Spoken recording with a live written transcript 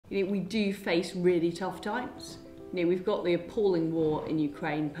we do face really tough times. We've got the appalling war in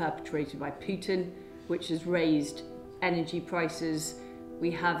Ukraine perpetrated by Putin, which has raised energy prices.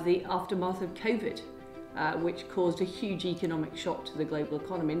 We have the aftermath of COVID, which caused a huge economic shock to the global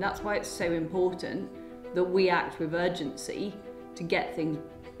economy. And that's why it's so important that we act with urgency to get things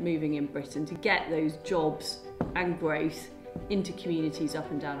moving in Britain, to get those jobs and growth into communities up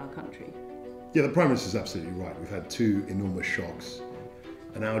and down our country. Yeah, the Prime Minister's absolutely right. We've had two enormous shocks,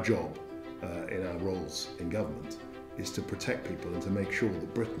 and our job in our roles in government is to protect people and to make sure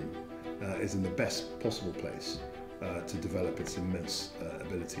that Britain is in the best possible place to develop its immense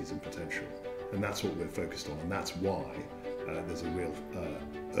abilities and potential. And that's what we're focused on, and that's why there's a real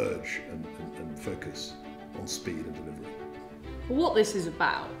urge and focus on speed and delivery. What this is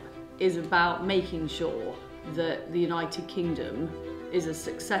about making sure that the United Kingdom is a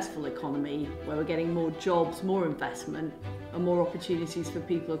successful economy where we're getting more jobs, more investment and more opportunities for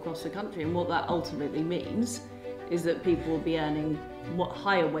people across the country. And what that ultimately means is that people will be earning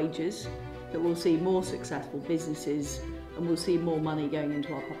higher wages, that we'll see more successful businesses and we'll see more money going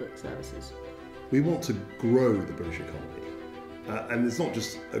into our public services. We want to grow the British economy, and it's not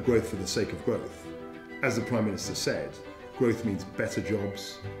just a growth for the sake of growth. As the Prime Minister said, growth means better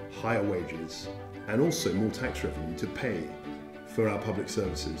jobs, higher wages, and also more tax revenue to pay for our public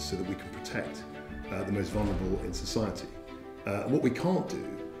services so that we can protect the most vulnerable in society. What we can't do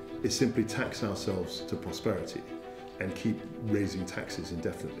is simply tax ourselves to prosperity and keep raising taxes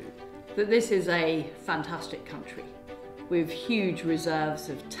indefinitely. That this is a fantastic country with huge reserves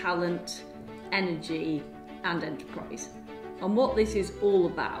of talent, energy and enterprise. And what this is all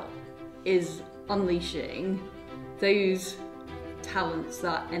about is unleashing those talents,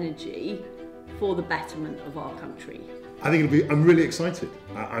 that energy, for the betterment of our country. I think I'm really excited.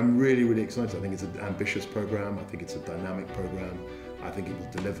 I'm really excited. I think it's an ambitious programme. I think it's a dynamic programme. I think it will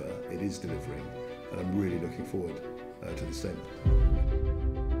deliver. It is delivering. And I'm really looking forward to the statement.